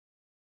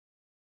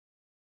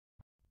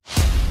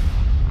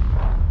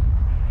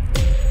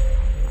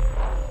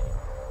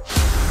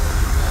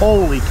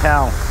Holy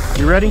cow.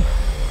 You ready?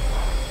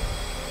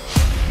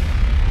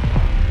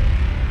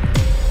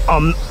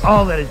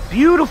 Oh, that is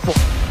beautiful.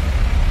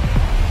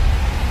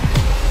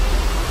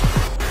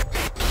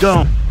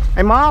 Go.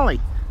 Hey, Molly,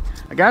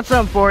 I got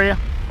something for you.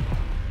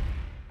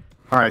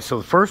 All right, so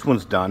the first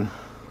one's done.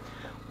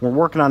 We're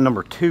working on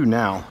number 2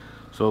 now.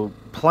 So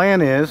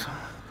plan is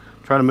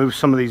try to move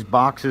some of these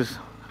boxes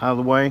out of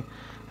the way,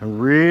 and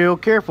real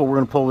careful, we're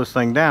going to pull this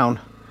thing down.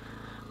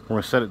 We're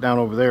going to set it down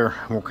over there,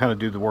 and we'll kind of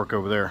do the work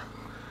over there.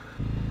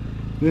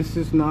 This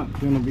is not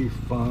going to be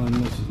fun.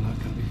 This is not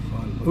going to be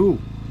fun. Ooh,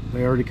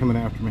 they're already coming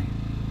after me.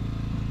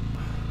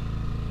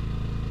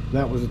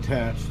 That was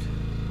attached.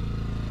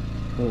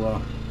 We'll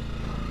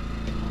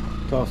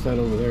toss that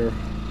over there.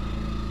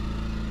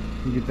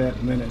 We'll get that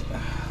in a minute.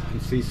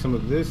 And see, some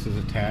of this is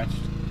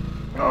attached.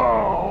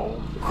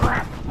 Oh,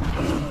 crap.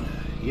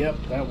 Yep,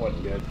 that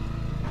wasn't good.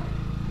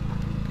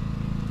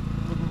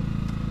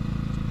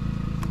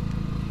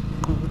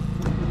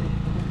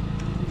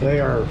 They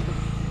are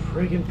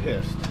friggin'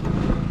 pissed.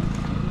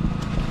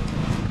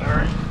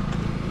 Alright.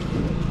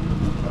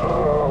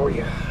 Oh,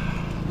 yeah.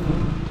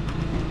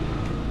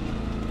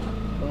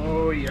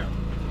 Oh, yeah.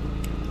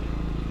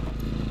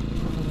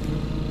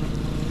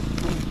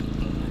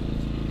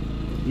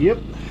 Yep.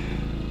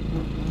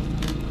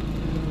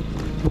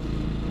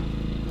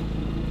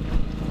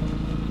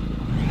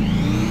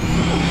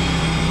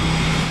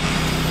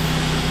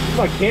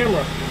 My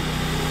camera.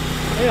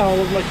 They all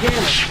over my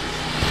camera.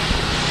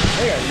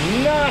 They are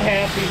not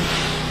happy.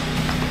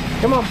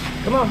 Come on,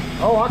 come on.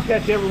 Oh, I'll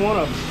catch every one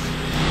of them.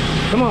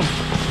 Come on.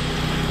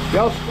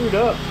 Y'all screwed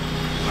up.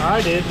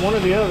 I did, one or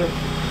the other.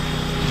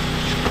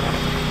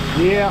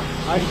 Yeah,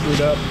 I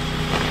screwed up.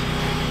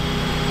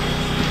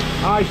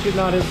 I should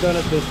not have done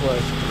it this way.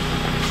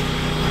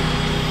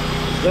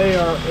 They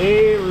are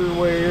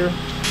everywhere.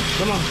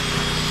 Come on.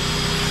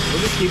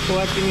 We'll just keep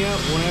collecting you up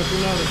one after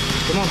another.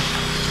 Come on.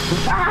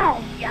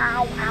 Ow!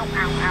 Ow, ow,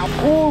 ow, ow.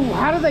 Oh,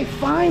 how do they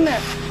find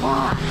that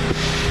spot?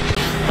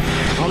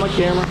 On my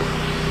camera.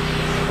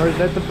 Or is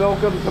that the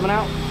bulk of them coming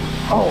out?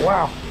 Oh,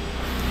 wow.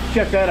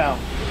 Check that out.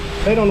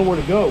 They don't know where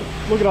to go.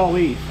 Look at all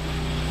these.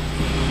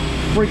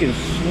 Freaking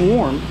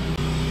swarm.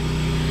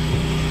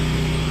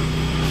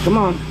 Come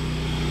on.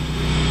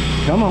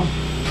 Come on.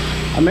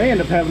 I may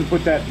end up having to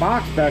put that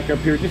box back up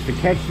here just to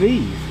catch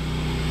these.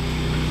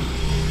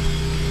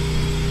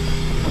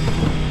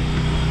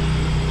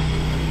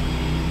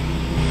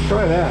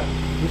 Try that.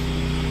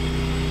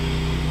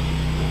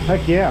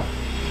 Heck yeah.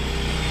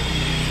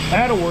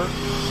 That'll work.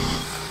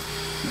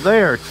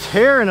 They are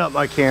tearing up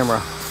my camera.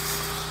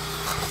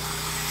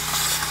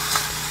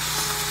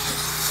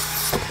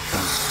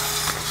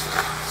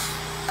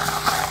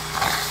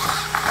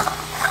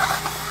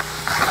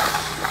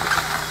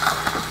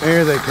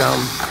 Here they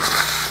come.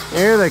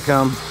 Here they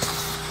come.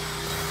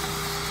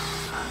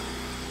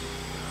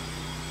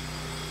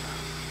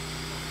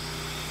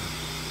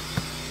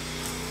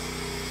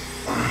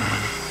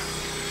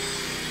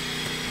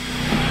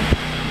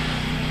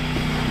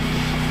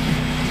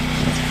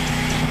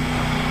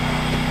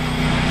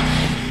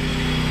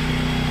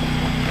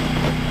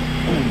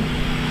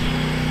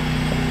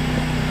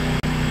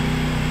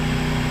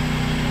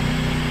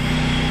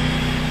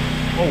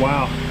 Oh,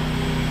 wow.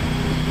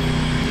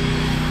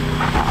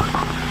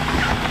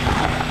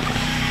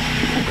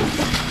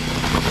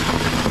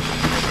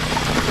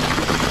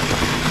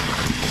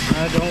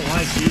 I don't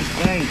like these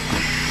things.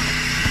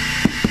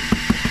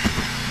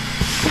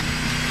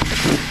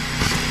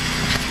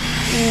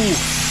 Ooh.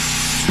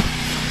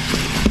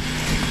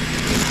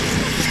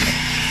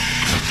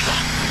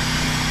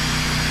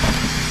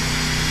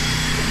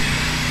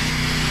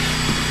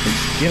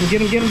 Get him,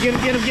 get him, get him, get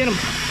him, get him, get him.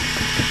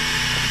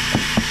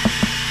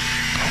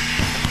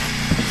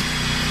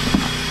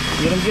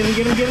 Get him, get him,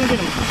 get him, get him, get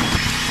him.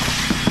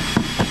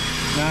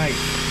 Nice.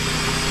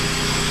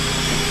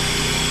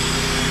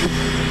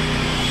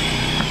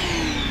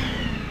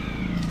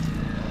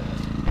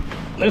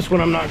 This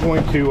one I'm not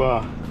going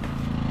to,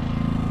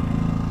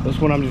 this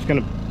one I'm just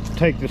going to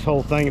take this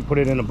whole thing and put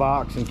it in a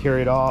box and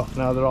carry it off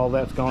now that all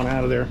that's gone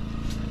out of there.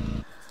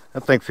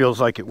 That thing feels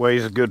like it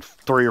weighs a good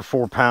 3 or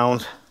 4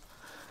 pounds.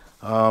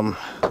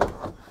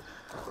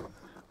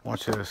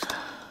 Watch this.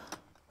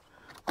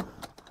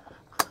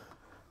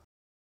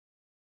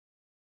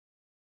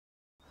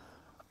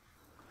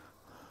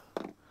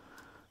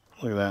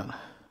 Look at that.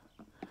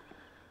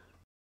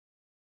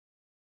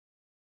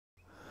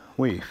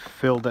 We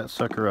filled that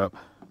sucker up.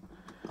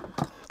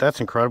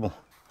 That's incredible.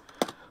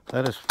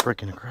 That is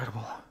freaking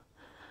incredible.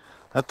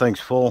 That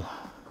thing's full.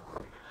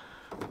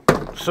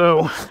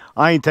 So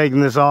I ain't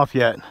taking this off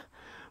yet.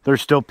 They're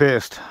still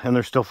pissed and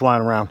they're still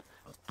flying around.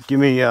 Give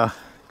me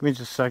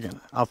just a second.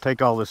 I'll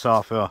take all this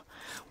off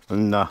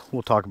and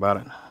we'll talk about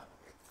it.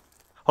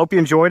 Hope you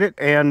enjoyed it,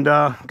 and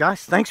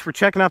guys, thanks for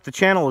checking out the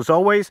channel. As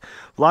always,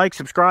 like,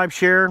 subscribe,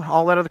 share,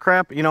 all that other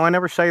crap. You know, I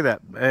never say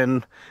that,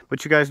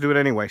 but you guys do it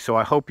anyway. So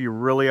I hope you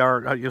really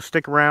are, you'll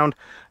stick around,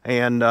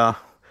 and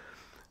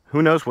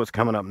who knows what's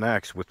coming up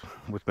next with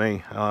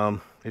me.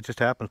 It just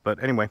happens.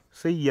 But anyway,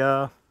 see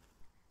ya.